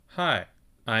Hi,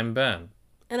 I'm Ben.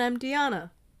 And I'm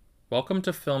Deanna. Welcome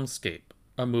to Filmscape,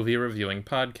 a movie reviewing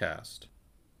podcast.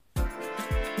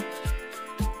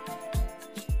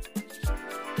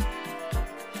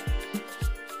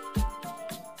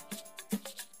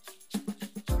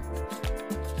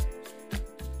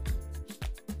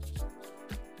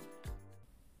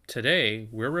 Today,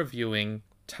 we're reviewing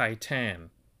Titan,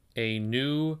 a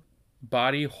new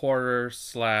body horror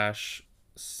slash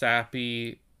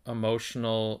sappy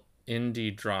emotional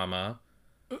indie drama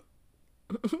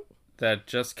that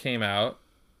just came out,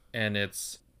 and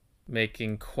it's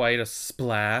making quite a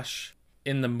splash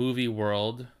in the movie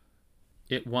world.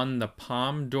 It won the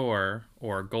Palme d'Or,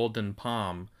 or Golden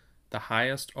Palm, the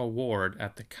highest award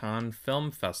at the Cannes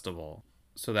Film Festival.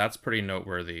 So that's pretty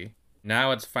noteworthy.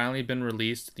 Now it's finally been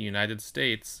released in the United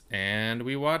States, and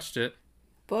we watched it.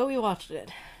 Boy, we watched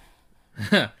it.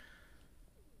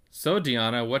 So,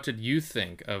 Deanna, what did you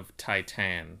think of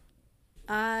Titan?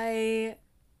 I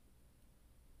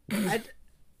I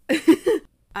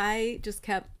I just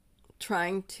kept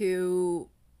trying to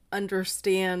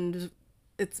understand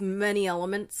its many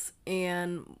elements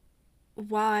and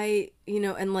why,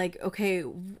 and like, okay,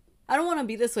 I don't want to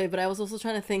be this way, but I was also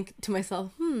trying to think to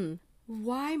myself,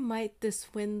 why might this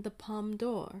win the Palme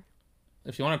d'Or?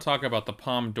 If you want to talk about the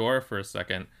Palme d'Or for a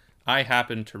second, I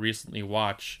happened to recently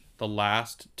watch the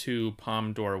last two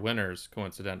Palme d'Or winners,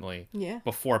 coincidentally, Yeah.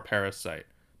 before Parasite.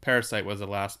 Parasite was the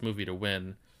last movie to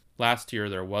win. Last year,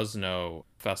 there was no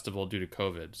festival due to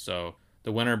COVID, so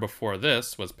the winner before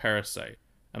this was Parasite.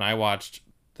 And I watched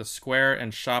The Square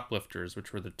and Shoplifters,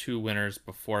 which were the two winners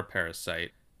before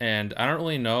Parasite. And I don't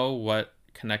really know what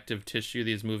connective tissue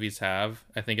these movies have.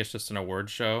 I think it's just an award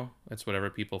show. It's whatever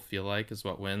people feel like is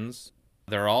what wins.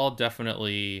 They're all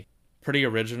definitely pretty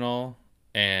original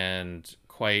and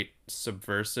quite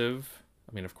subversive.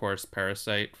 I mean, of course,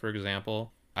 Parasite, for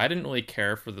example. I didn't really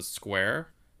care for The Square.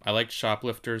 I liked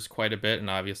Shoplifters quite a bit, and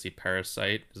obviously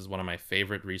Parasite is one of my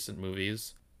favorite recent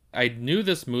movies. I knew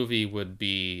this movie would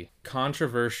be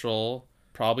controversial,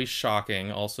 probably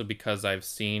shocking, also because I've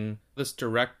seen this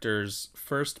director's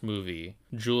first movie,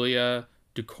 Julia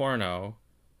Ducournau,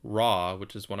 Raw,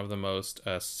 which is one of the most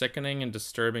sickening and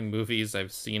disturbing movies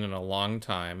I've seen in a long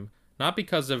time. Not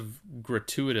because of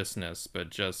gratuitousness, but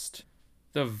just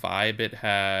the vibe it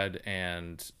had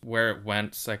and where it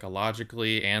went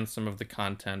psychologically and some of the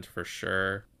content for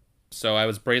sure. So I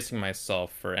was bracing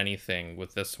myself for anything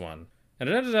with this one. And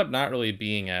it ended up not really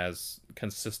being as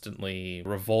consistently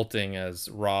revolting as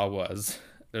Raw was.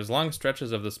 There's long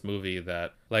stretches of this movie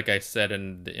that, like I said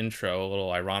in the intro, a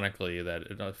little ironically, that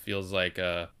it feels like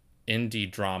a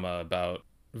indie drama about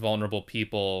vulnerable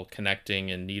people connecting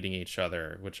and needing each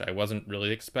other, which I wasn't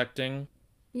really expecting.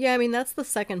 Yeah, I mean that's the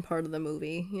second part of the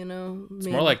movie, you know. I It's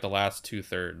more mean, like the last two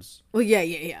thirds. well,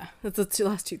 yeah. That's the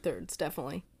last two thirds,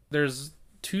 definitely. There's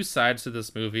two sides to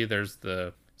this movie. There's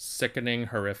the sickening,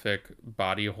 horrific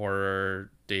body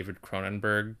horror, David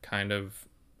Cronenberg kind of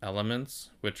elements,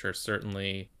 which are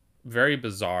certainly very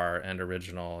bizarre and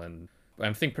original and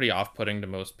I think pretty off putting to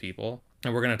most people.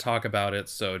 And we're going to talk about it,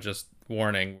 so just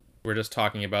warning, we're just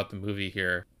talking about the movie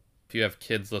here. If you have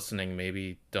kids listening,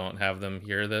 maybe don't have them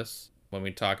hear this when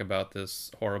we talk about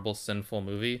this horrible, sinful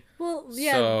movie. Well,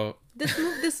 yeah, So,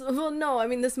 well, no, I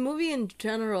mean this movie in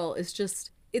general is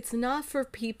just it's not for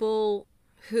people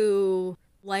who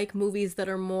like movies that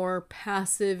are more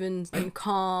passive and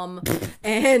calm,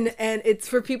 and it's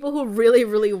for people who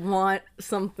really want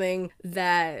something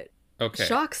that okay.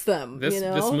 shocks them, This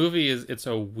movie is it's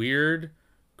a weird,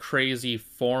 crazy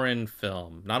foreign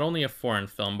film. Not only a foreign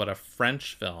film, but a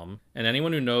French film. And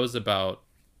anyone who knows about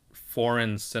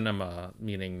foreign cinema,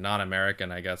 meaning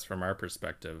non-American, I guess from our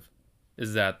perspective,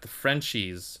 is that the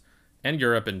Frenchies and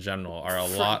Europe in general are a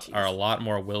Frenchies. lot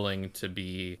more willing to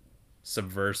be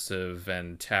subversive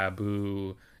and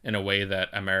taboo in a way that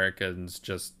Americans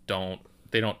just don't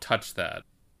touch that,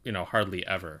 hardly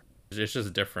ever. It's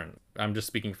just different. I'm just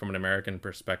speaking from an American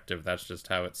perspective. That's just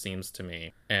how it seems to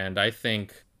me. And I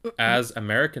think as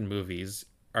American movies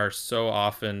are so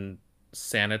often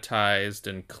sanitized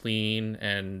and clean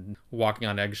and walking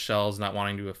on eggshells, not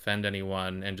wanting to offend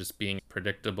anyone and just being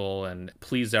predictable and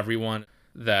please everyone,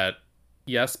 that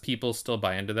yes, people still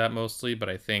buy into that mostly, but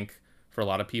I think for a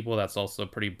lot of people that's also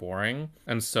pretty boring.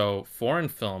 And so foreign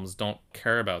films don't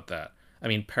care about that. I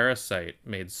mean, Parasite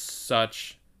made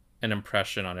such an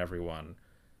impression on everyone,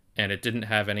 and it didn't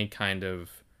have any kind of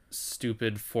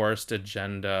stupid forced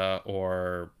agenda,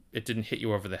 or it didn't hit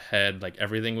you over the head. Like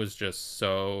everything was just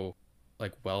so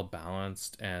like well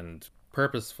balanced and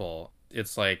purposeful.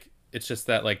 It's just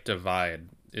that like divide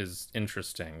is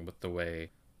interesting with the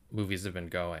way movies have been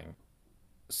going.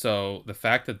 So the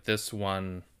fact that this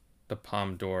one, the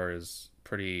Palme d'Or, is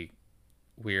pretty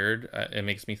weird, it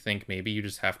makes me think maybe you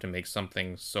just have to make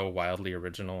something so wildly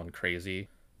original and crazy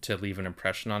to leave an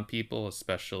impression on people,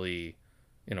 especially,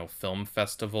 film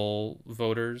festival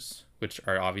voters, which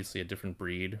are obviously a different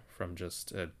breed from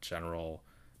just a general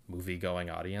movie going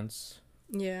audience.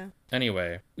 Yeah.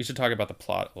 Anyway, we should talk about the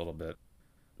plot a little bit.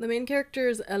 The main character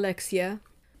is Alexia.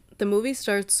 The movie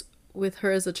starts with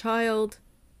her as a child.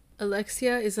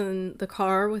 Alexia is in the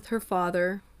car with her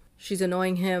father. She's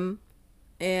annoying him,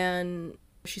 and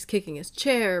she's kicking his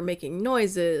chair, making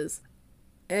noises,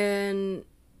 and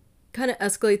kind of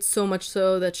escalates so much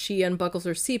so that she unbuckles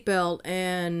her seatbelt,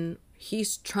 and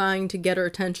he's trying to get her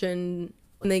attention.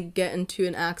 When they get into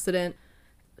an accident,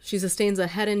 she sustains a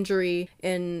head injury,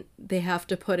 and they have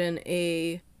to put in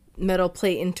a metal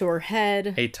plate into her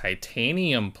head. A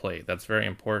titanium plate. That's very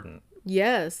important.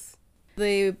 Yes.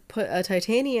 They put a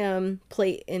titanium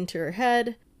plate into her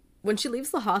head. When she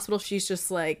leaves the hospital, she's just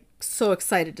like so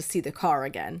excited to see the car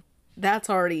again. That's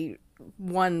already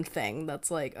one thing that's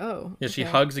like, oh. Yeah, she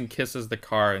hugs and kisses the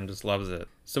car and just loves it.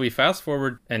 So we fast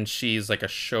forward, and she's like a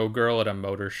showgirl at a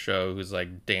motor show who's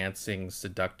like dancing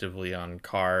seductively on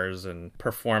cars and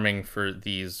performing for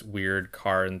these weird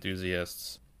car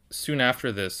enthusiasts. Soon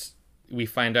after this, we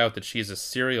find out that she's a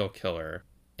serial killer,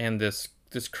 and this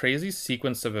crazy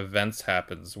sequence of events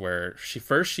happens where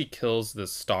she kills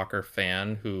this stalker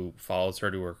fan who follows her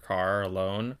to her car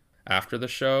alone after the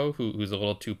show, who's a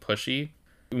little too pushy.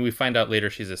 And we find out later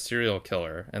she's a serial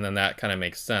killer, and then that kind of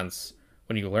makes sense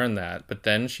when you learn that. But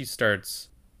then she starts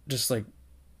just like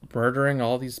murdering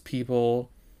all these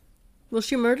people. Well,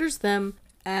 she murders them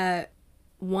at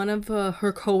one of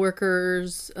her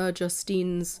coworkers,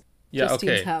 Justine's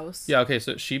house. Yeah, okay.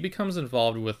 So she becomes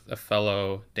involved with a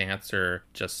fellow dancer,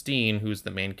 Justine, who's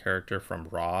the main character from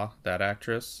Raw, that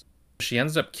actress. She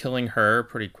ends up killing her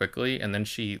pretty quickly, and then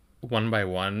she, one by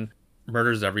one,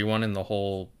 murders everyone in the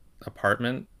whole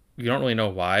apartment. You don't really know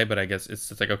why, but I guess it's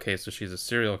just like, okay, so she's a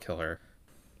serial killer.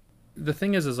 The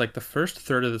thing is like the first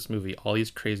third of this movie, all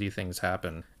these crazy things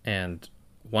happen. And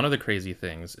one of the crazy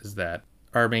things is that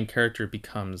our main character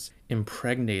becomes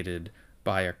impregnated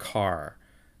by a car.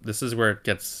 This is where it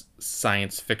gets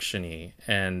science fiction-y,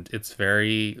 and it's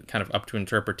very kind of up to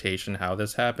interpretation how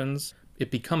this happens. It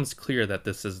becomes clear that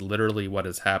this is literally what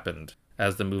has happened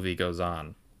as the movie goes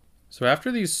on. So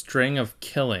after these string of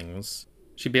killings,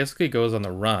 she basically goes on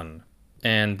the run.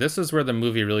 And this is where the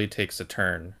movie really takes a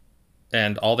turn.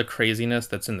 And all the craziness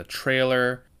that's in the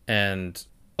trailer and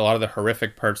a lot of the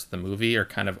horrific parts of the movie are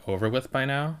kind of over with by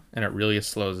now, and it really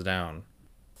slows down.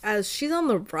 As she's on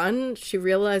the run, she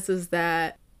realizes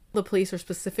that the police are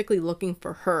specifically looking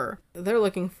for her. They're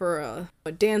looking for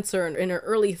a dancer in her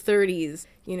early 30s,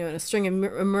 in a string of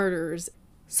murders.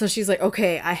 So she's like,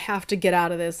 okay, I have to get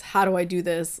out of this. How do I do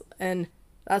this? And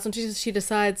that's when she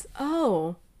decides,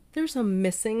 oh, there's a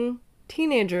missing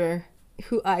teenager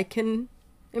who I can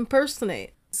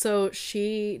impersonate. So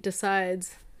she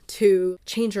decides to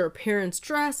change her appearance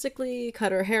drastically,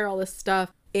 cut her hair, all this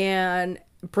stuff, and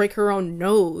break her own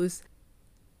nose.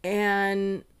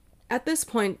 And at this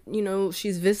point,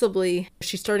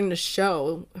 she's starting to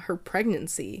show her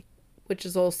pregnancy, which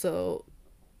is also,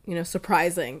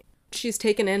 surprising. She's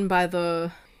taken in by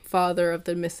the father of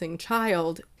the missing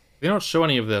child. They don't show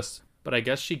any of this, but I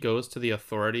guess she goes to the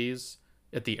authorities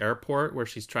at the airport where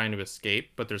she's trying to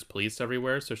escape, but there's police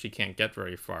everywhere, so she can't get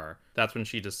very far. That's when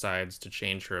she decides to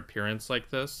change her appearance like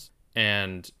this.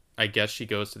 And I guess she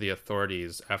goes to the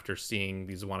authorities after seeing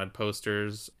these wanted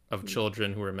posters of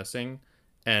children who are missing,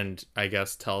 and I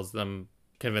guess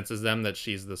convinces them that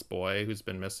she's this boy who's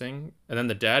been missing. And then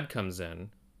the dad comes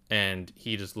in, and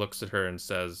he just looks at her and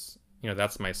says,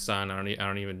 that's my son. I don't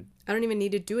even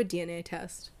need to do a DNA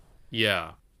test.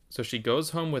 Yeah. So she goes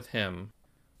home with him.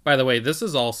 By the way, this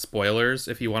is all spoilers.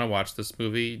 If you want to watch this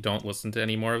movie, don't listen to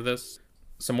any more of this.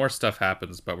 Some more stuff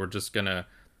happens, but we're just gonna...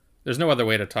 There's no other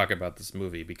way to talk about this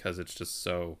movie because it's just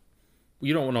so...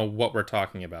 You don't know what we're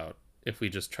talking about if we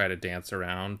just try to dance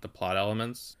around the plot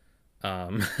elements.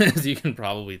 As you can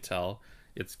probably tell,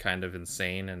 it's kind of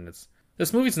insane, and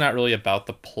this movie's not really about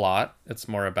the plot. It's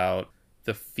more about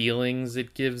the feelings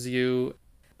it gives you.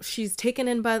 She's taken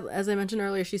in by, as I mentioned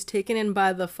earlier, she's taken in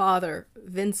by the father,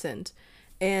 Vincent.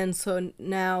 And so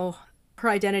now her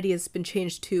identity has been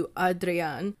changed to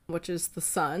Adrian, which is the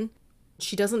son.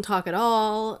 She doesn't talk at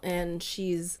all, and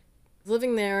she's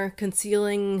living there,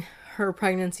 concealing her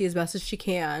pregnancy as best as she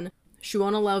can. She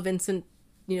won't allow Vincent,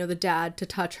 the dad, to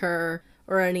touch her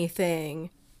or anything.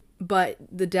 But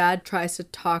the dad tries to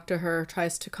talk to her,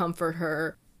 tries to comfort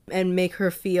her, and make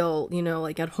her feel,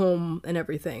 like at home and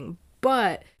everything.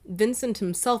 But Vincent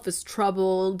himself is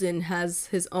troubled and has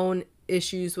his own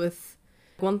issues with.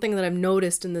 One thing that I've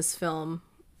noticed in this film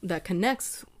that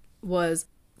connects was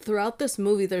throughout this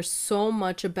movie, there's so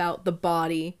much about the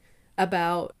body,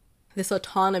 about this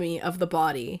autonomy of the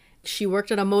body. She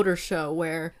worked at a motor show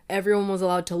where everyone was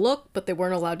allowed to look, but they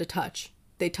weren't allowed to touch.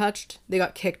 They touched, they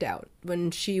got kicked out.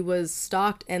 When she was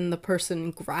stalked and the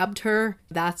person grabbed her,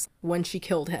 that's when she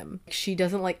killed him. She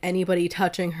doesn't like anybody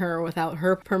touching her without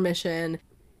her permission,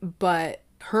 but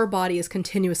her body is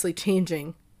continuously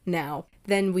changing now.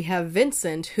 Then we have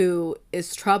Vincent, who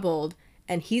is troubled,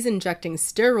 and he's injecting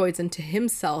steroids into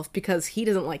himself because he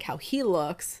doesn't like how he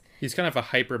looks. He's kind of a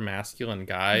hyper masculine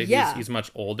guy. Yeah. He's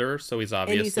much older, so he's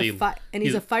obviously and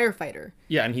he's a firefighter.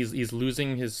 Yeah, and he's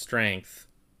losing his strength.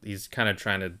 He's kind of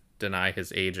trying to deny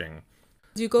his aging.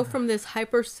 You go from this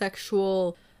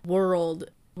hypersexual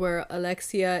world where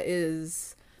Alexia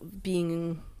is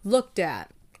being looked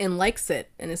at and likes it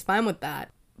and is fine with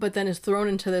that, but then is thrown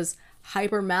into this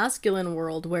hyper masculine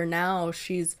world where now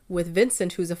she's with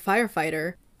Vincent, who's a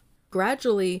firefighter.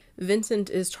 Gradually, Vincent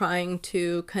is trying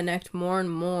to connect more and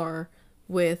more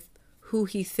with who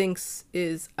he thinks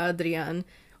is Adrian,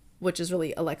 which is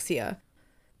really Alexia.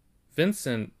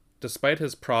 Vincent, despite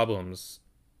his problems,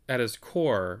 at his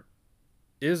core,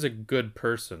 is a good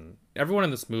person. Everyone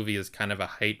in this movie is kind of a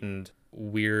heightened,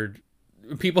 weird...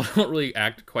 People don't really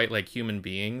act quite like human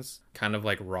beings, kind of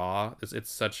like raw. It's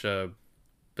such a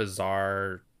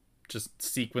bizarre just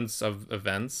sequence of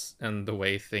events and the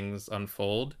way things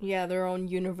unfold. Yeah, their own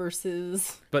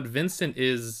universes. But Vincent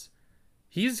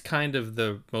he's kind of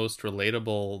the most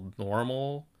relatable,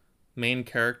 normal main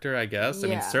character, I guess. I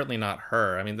mean, certainly not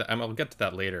her. I mean, I'll get to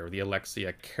that later. The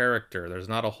Alexia character, there's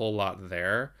not a whole lot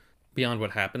there beyond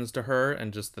what happens to her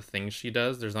and just the things she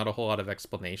does. There's not a whole lot of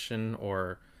explanation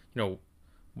or,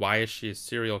 why is she a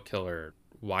serial killer?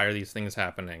 Why are these things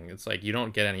happening? It's like, you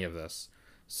don't get any of this.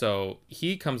 So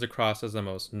he comes across as the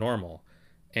most normal,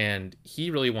 and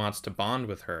he really wants to bond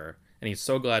with her, and he's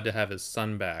so glad to have his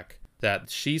son back that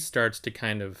she starts to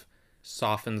kind of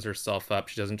softens herself up.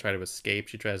 She doesn't try to escape.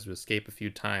 She tries to escape a few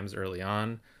times early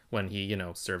on when he,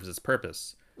 serves his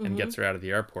purpose and gets her out of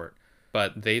the airport.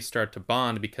 But they start to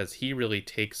bond because he really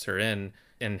takes her in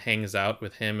and hangs out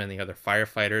with him and the other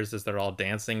firefighters as they're all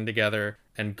dancing together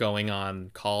and going on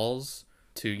calls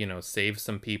to, save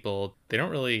some people. They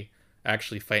don't really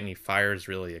actually fight any fires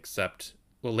really, except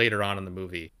later on in the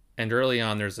movie. And early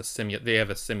on there's they have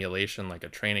a simulation, like a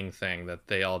training thing that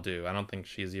they all do. I don't think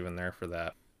she's even there for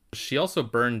that. She also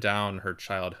burned down her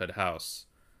childhood house,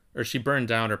 or she burned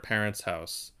down her parents'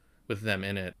 house with them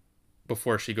in it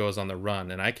before she goes on the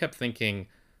run. And I kept thinking,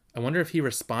 I wonder if he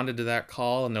responded to that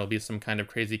call and there'll be some kind of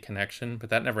crazy connection, but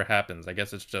that never happens. I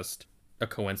guess it's just a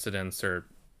coincidence, or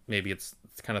maybe it's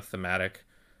kind of thematic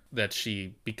that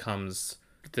she becomes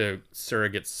the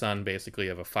surrogate son, basically,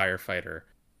 of a firefighter.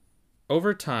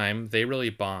 Over time, they really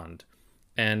bond.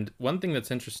 And one thing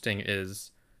that's interesting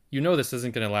is, this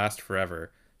isn't going to last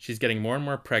forever. She's getting more and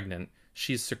more pregnant.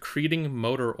 She's secreting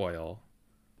motor oil.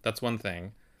 That's one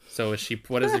thing. So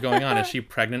what is going on? Is she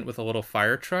pregnant with a little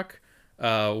fire truck?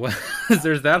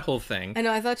 There's that whole thing. I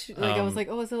know, I thought I was like,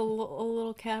 oh, is it a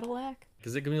little Cadillac?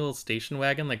 Is it going to be a little station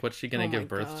wagon? Like, what's she going to give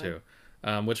birth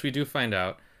to? Which we do find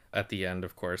out at the end,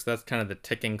 of course. That's kind of the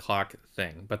ticking clock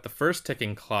thing. But the first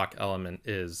ticking clock element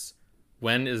is,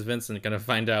 when is Vincent going to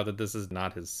find out that this is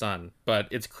not his son? But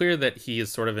it's clear that he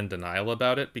is sort of in denial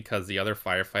about it because the other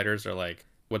firefighters are like,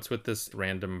 what's with this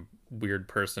random weird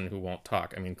person who won't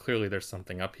talk? I mean, clearly there's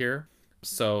something up here.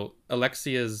 So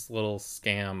Alexia's little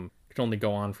scam can only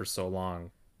go on for so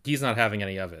long. He's not having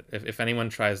any of it. If anyone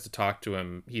tries to talk to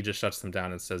him, he just shuts them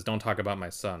down and says, don't talk about my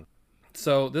son.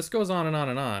 So this goes on and on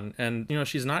and on. And,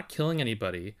 she's not killing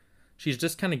anybody. She's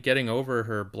just kind of getting over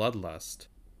her bloodlust.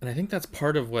 And I think that's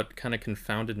part of what kind of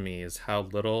confounded me, is how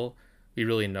little we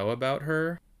really know about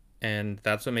her. And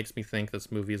that's what makes me think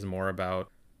this movie is more about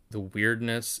the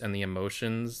weirdness and the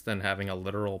emotions than having a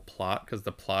literal plot, because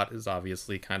the plot is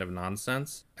obviously kind of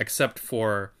nonsense, except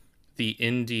for the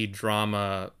indie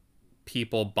drama,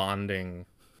 people bonding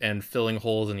and filling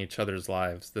holes in each other's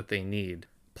lives that they need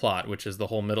plot, which is the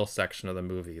whole middle section of the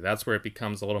movie. That's where it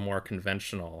becomes a little more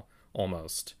conventional,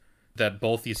 almost, that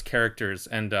both these characters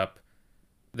end up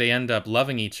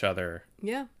loving each other.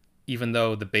 Yeah. Even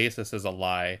though the basis is a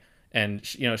lie. And,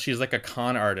 she's like a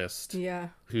con artist. Yeah.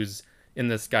 Who's in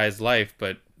this guy's life,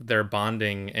 but they're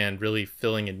bonding and really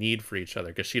filling a need for each other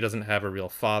because she doesn't have a real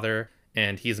father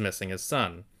and he's missing his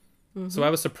son. Mm-hmm. So I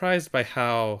was surprised by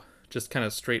how just kind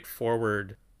of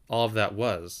straightforward all of that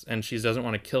was. And she doesn't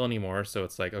want to kill anymore. So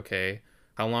it's like, okay,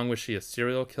 how long was she a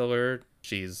serial killer?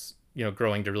 She's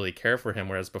growing to really care for him,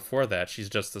 whereas before that, she's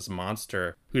just this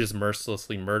monster who just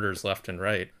mercilessly murders left and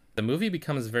right. The movie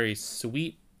becomes very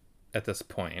sweet at this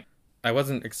point. I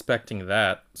wasn't expecting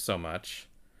that so much,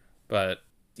 but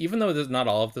even though not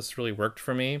all of this really worked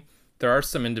for me, there are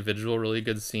some individual really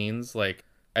good scenes. Like,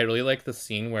 I really like the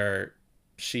scene where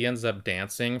she ends up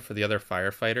dancing for the other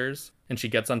firefighters, and she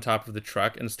gets on top of the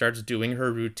truck and starts doing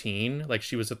her routine like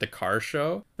she was at the car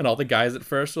show. And all the guys at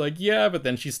first are like, yeah, but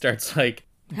then she starts like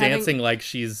dancing like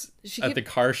she's at the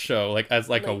car show, like as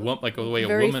like the way a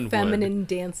woman would. Very feminine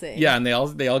dancing. Yeah, and they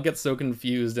all get so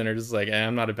confused and are just like,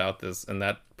 I'm not about this. And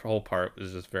that whole part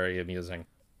was just very amusing.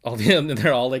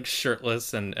 They're all like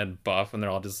shirtless and buff, and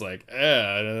they're all just like,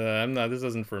 I'm not. This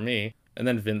isn't for me. And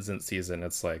then Vincent sees it, and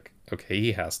it's like, okay,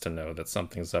 he has to know that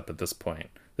something's up at this point.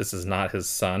 This is not his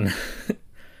son.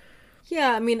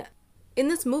 Yeah, I mean, in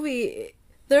this movie,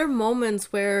 there are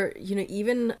moments where,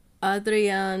 even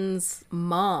Adrian's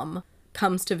mom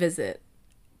comes to visit.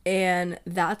 And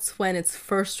that's when it's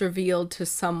first revealed to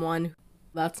someone,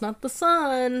 that's not the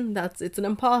son, it's an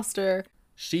imposter.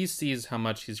 She sees how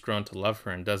much he's grown to love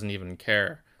her and doesn't even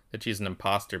care that she's an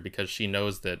imposter because she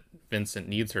knows that Vincent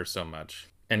needs her so much.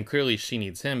 And clearly she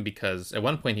needs him because at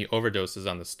one point he overdoses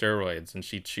on the steroids and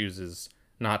she chooses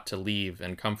not to leave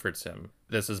and comforts him.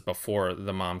 This is before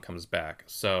the mom comes back.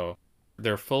 So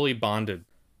they're fully bonded.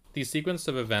 These sequence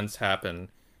of events happen,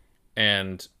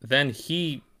 and then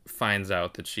he finds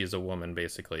out that she's a woman,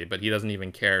 basically, but he doesn't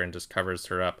even care and just covers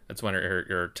her up. That's when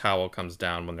her towel comes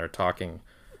down when they're talking.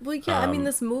 Well, yeah, I mean,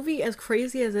 this movie, as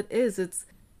crazy as it is, it's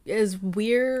as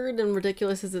weird and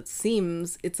ridiculous as it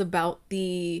seems, it's about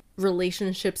the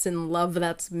relationships and love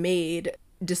that's made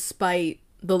despite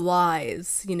the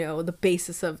lies, the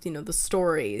basis of, the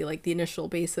story, like the initial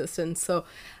basis. And so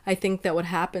I think that what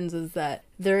happens is that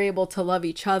they're able to love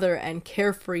each other and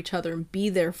care for each other and be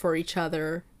there for each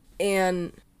other.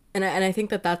 And I think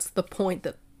that that's the point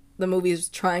that the movie is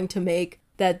trying to make,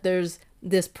 that there's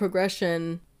this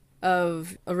progression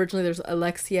of, originally there's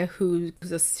Alexia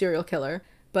who's a serial killer,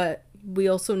 but we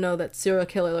also know that serial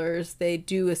killers, they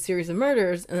do a series of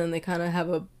murders and then they kind of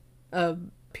have a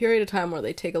period of time where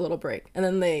they take a little break and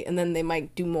then they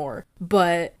might do more.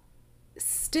 But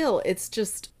still,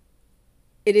 it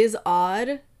is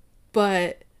odd,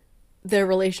 but their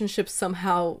relationships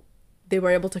somehow, they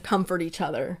were able to comfort each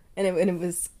other, and it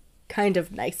was kind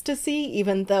of nice to see,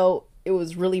 even though it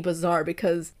was really bizarre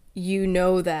because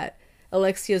that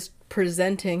Alexia's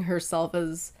presenting herself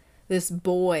as this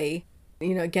boy,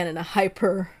 again in a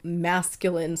hyper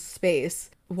masculine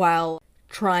space, while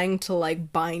trying to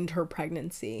like bind her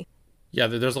pregnancy. Yeah,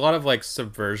 there's a lot of like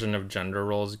subversion of gender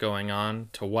roles going on.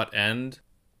 To what end?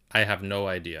 I have no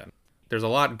idea. There's a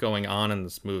lot going on in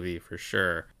this movie for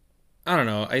sure. I don't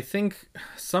know. I think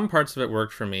some parts of it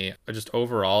worked for me. Just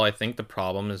overall, I think the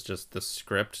problem is just the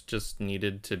script just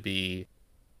needed to be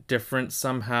different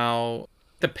somehow.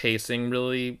 The pacing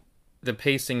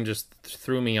just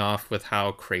threw me off with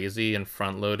how crazy and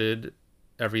front-loaded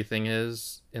everything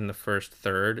is in the first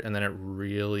third, and then it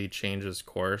really changes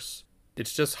course.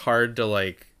 It's just hard to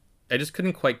I just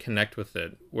couldn't quite connect with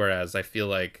it, whereas I feel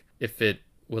like if it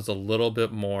was a little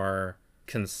bit more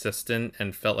consistent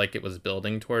and felt like it was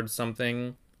building towards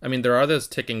something. I mean, there are those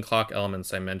ticking clock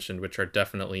elements I mentioned, which are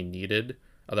definitely needed.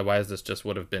 Otherwise, this just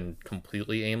would have been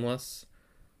completely aimless.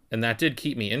 And that did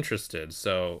keep me interested,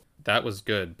 so that was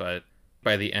good. But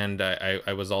by the end,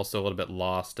 I was also a little bit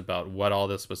lost about what all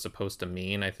this was supposed to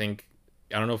mean. I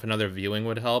don't know if another viewing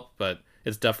would help, but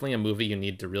it's definitely a movie you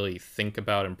need to really think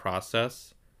about and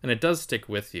process. And it does stick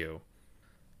with you.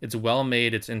 It's well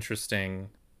made, it's interesting.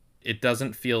 It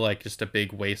doesn't feel like just a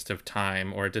big waste of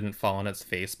time, or it didn't fall on its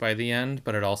face by the end,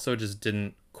 but it also just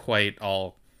didn't quite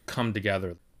all come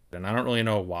together. And I don't really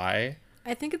know why.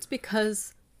 I think it's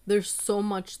because there's so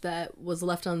much that was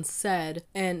left unsaid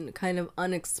and kind of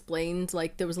unexplained.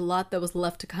 Like, there was a lot that was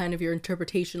left to kind of your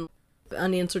interpretation.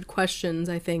 Unanswered questions,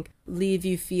 I think, leave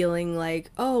you feeling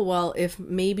like, oh, well, if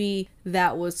maybe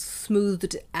that was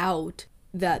smoothed out,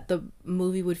 that the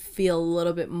movie would feel a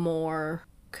little bit more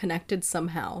connected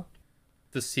somehow.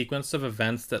 The sequence of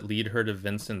events that lead her to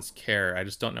Vincent's care, I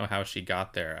just don't know how she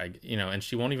got there. And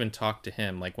she won't even talk to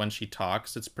him. Like, when she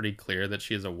talks, it's pretty clear that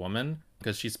she is a woman,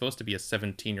 because she's supposed to be a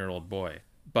 17-year-old boy.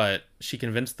 But she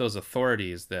convinced those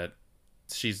authorities that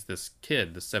she's this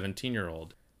kid, the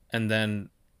 17-year-old. And then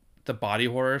the body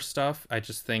horror stuff, I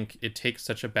just think it takes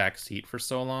such a back seat for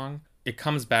so long. It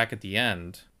comes back at the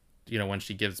end, when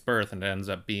she gives birth, and it ends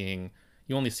up being,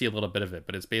 you only see a little bit of it,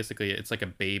 but it's like a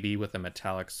baby with a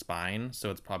metallic spine.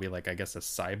 So it's probably a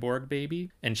cyborg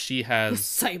baby. And she has...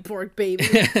 Cyborg baby.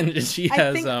 And she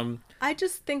has I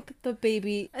just think that the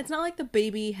baby, it's not like the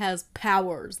baby has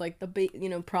powers, like the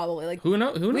baby, probably like Who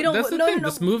knows? we don't That's the no, thing. no,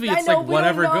 This movie, I it's know, like we don't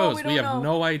whatever know, goes. we We don't have know.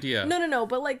 no idea. No,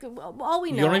 but like all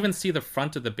we know. You don't even see the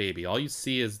front of the baby. All you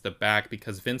see is the back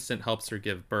because Vincent helps her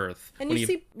give birth. And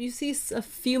you see a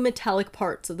few metallic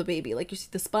parts of the baby, like you see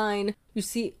the spine, you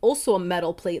see also a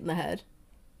metal plate in the head.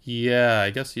 Yeah,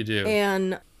 I guess you do.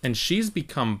 And she's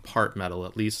become part metal,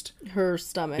 at least her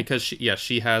stomach, because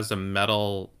she has a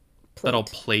metal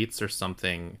plates or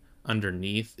something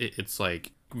underneath. It's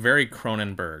like very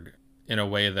Cronenberg in a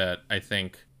way that I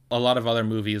think a lot of other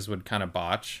movies would kind of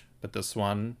botch, but this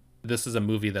is a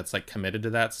movie that's like committed to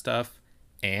that stuff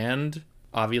and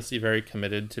obviously very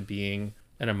committed to being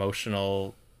an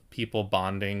emotional people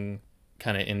bonding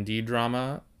kind of indie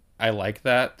drama. I like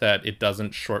that it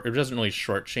doesn't really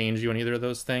shortchange you on either of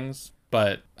those things,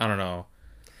 but I don't know.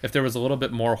 If there was a little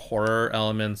bit more horror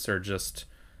elements or just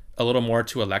a little more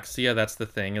to Alexia, that's the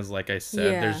thing, is like I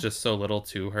said, there's just so little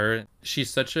to her. She's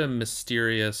such a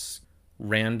mysterious,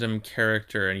 random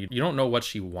character, and you don't know what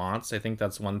she wants. I think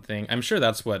that's one thing. I'm sure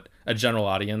that's what a general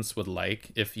audience would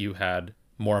like if you had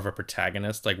more of a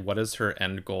protagonist. Like, what is her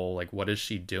end goal? Like, what is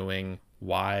she doing?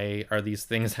 Why are these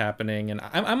things happening? And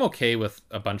I'm okay with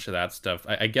a bunch of that stuff.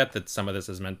 I get that some of this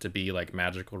is meant to be like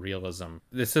magical realism.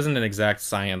 This isn't an exact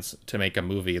science to make a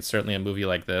movie. It's certainly a movie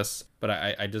like this, but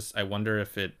I wonder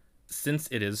if since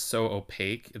it is so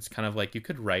opaque, it's kind of like you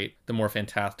could write the more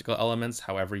fantastical elements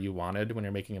however you wanted when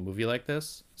you're making a movie like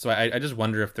this. So I just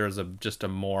wonder if there's just a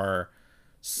more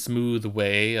smooth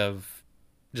way of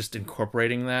just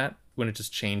incorporating that when it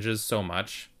just changes so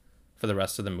much for the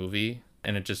rest of the movie.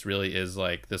 And it just really is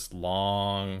like this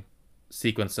long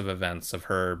sequence of events of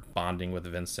her bonding with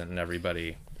Vincent and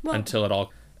everybody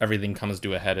until everything comes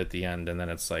to a head at the end. And then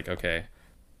it's like, okay.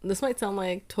 This might sound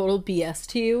like total BS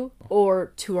to you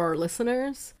or to our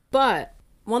listeners, but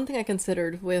one thing I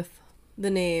considered with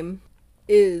the name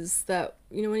is that,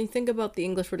 when you think about the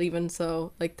English word even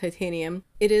so, like titanium,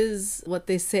 it is what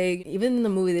they say, even in the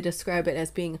movie they describe it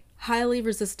as being highly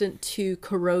resistant to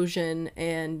corrosion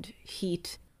and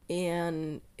heat.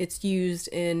 And it's used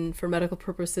for medical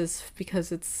purposes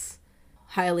because it's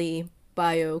highly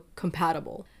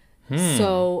biocompatible.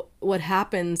 So what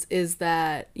happens is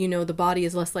that, the body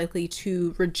is less likely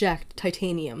to reject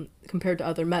titanium compared to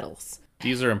other metals.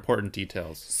 These are important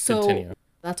details. So Continue.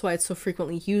 That's why it's so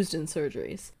frequently used in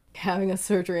surgeries. Having a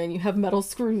surgery and you have metal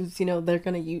screws, they're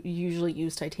going to usually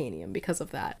use titanium because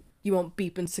of that. You won't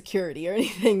beep in security or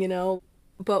anything,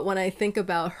 But when I think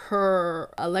about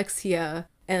her, Alexia,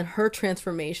 and her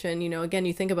transformation, again,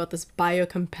 you think about this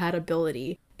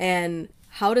biocompatibility and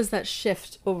how does that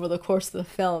shift over the course of the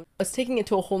film? It's taking it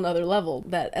to a whole nother level,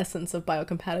 that essence of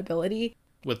biocompatibility.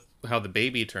 With how the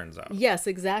baby turns out. Yes,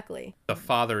 exactly. The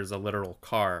father is a literal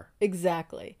car.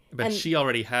 Exactly. But she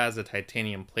already has a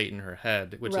titanium plate in her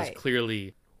head, which has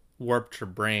clearly warped her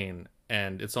brain.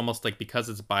 And it's almost like because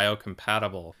it's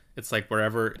biocompatible, it's like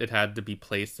wherever it had to be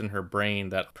placed in her brain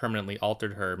that permanently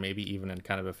altered her, maybe even in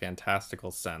kind of a fantastical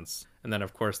sense. And then,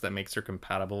 of course, that makes her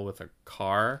compatible with a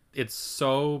car. It's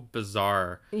so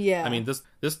bizarre. Yeah. I mean, this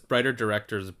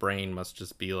writer-director's brain must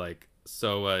just be like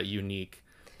so unique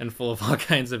and full of all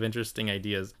kinds of interesting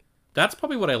ideas. That's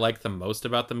probably what I like the most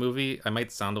about the movie. I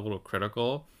might sound a little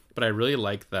critical, but I really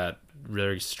like that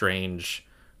very strange,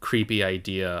 creepy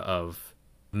idea of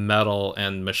metal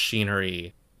and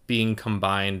machinery being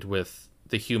combined with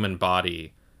the human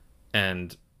body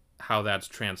and how that's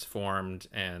transformed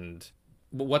and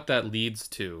what that leads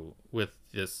to with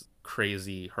this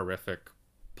crazy, horrific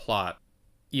plot,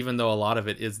 even though a lot of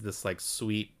it is this like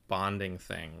sweet bonding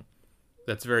thing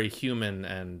that's very human.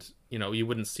 And you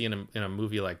wouldn't see in a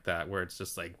movie like that where it's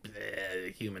just like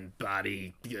bleh, human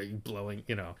body blowing,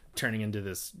 turning into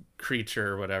this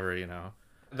creature or whatever.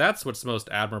 That's what's most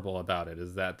admirable about it,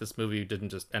 is that this movie didn't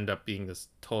just end up being this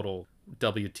total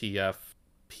WTF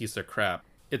piece of crap.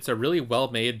 It's a really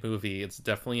well-made movie. It's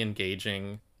definitely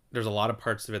engaging. There's a lot of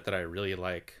parts of it that I really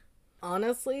like.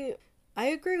 Honestly, I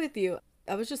agree with you.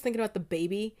 I was just thinking about the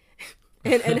baby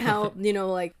and how,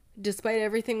 like, despite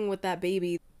everything with that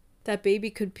baby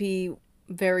could be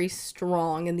very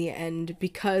strong in the end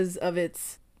because of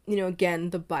its,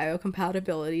 again, the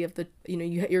biocompatibility of the,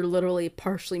 you're literally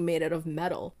partially made out of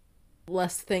metal.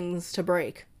 Less things to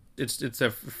break. It's a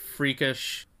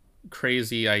freakish,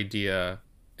 crazy idea,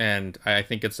 and I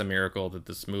think it's a miracle that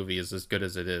this movie is as good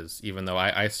as it is, even though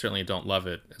I certainly don't love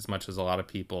it as much as a lot of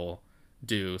people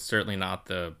do. Certainly not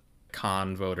the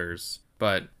con voters,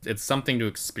 but it's something to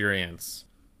experience.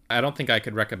 I don't think I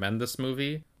could recommend this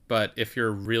movie, but if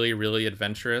you're really, really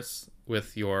adventurous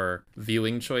with your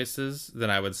viewing choices, then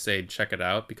I would say check it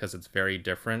out because it's very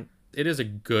different. It is a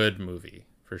good movie,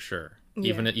 for sure.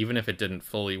 Yeah. Even if it didn't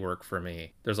fully work for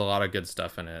me, there's a lot of good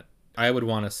stuff in it. I would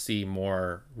want to see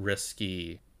more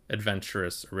risky,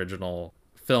 adventurous, original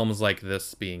films like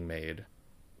this being made.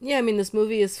 Yeah, I mean, this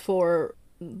movie is for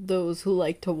those who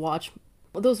like to watch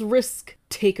those risk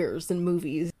takers in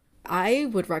movies. I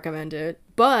would recommend it,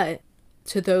 but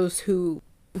to those who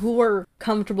are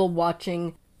comfortable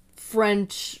watching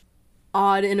French,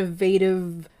 odd,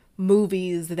 innovative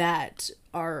movies that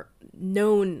are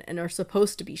known and are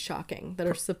supposed to be shocking, that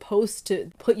are supposed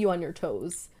to put you on your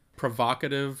toes.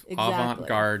 Provocative, Exactly.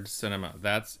 avant-garde cinema.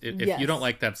 That's if Yes. you don't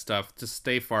like that stuff, just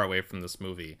stay far away from this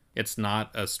movie. It's not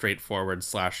a straightforward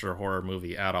slasher horror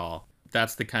movie at all.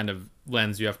 That's the kind of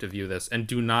lens you have to view this, and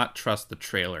do not trust the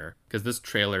trailer, because this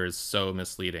trailer is so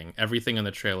misleading. Everything in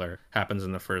the trailer happens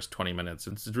in the first 20 minutes.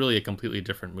 It's really a completely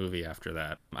different movie after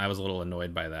that. I was a little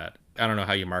annoyed by that. I don't know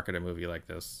how you market a movie like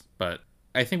this, but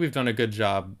I think we've done a good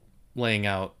job laying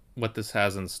out what this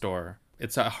has in store.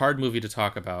 It's a hard movie to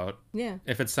talk about. Yeah.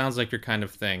 If it sounds like your kind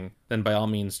of thing, then by all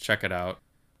means check it out.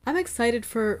 I'm excited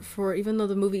for even though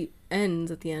the movie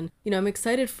ends at the end, I'm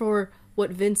excited for what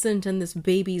Vincent and this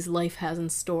baby's life has in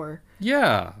store.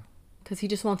 Yeah. Because he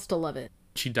just wants to love it.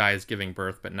 She dies giving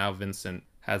birth, but now Vincent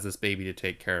has this baby to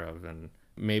take care of, and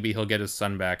maybe he'll get his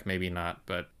son back, maybe not,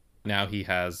 but now he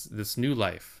has this new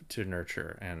life to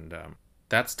nurture, and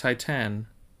that's Titan.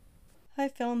 Hi,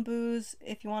 Film Booze.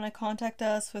 If you want to contact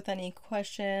us with any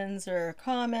questions or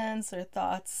comments or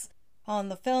thoughts on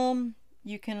the film,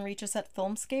 you can reach us at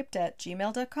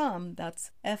filmscaped@gmail.com.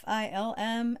 That's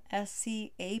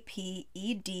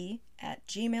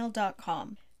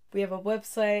filmscaped@gmail.com. We have a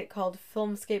website called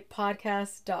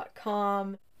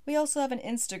filmscapepodcast.com. We also have an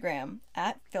Instagram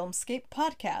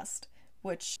 @filmscapepodcast,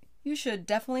 which you should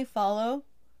definitely follow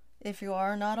if you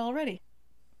are not already.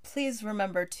 Please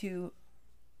remember to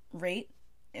rate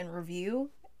and review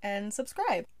and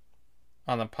subscribe.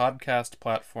 On the podcast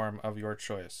platform of your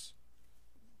choice.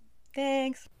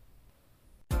 Thanks.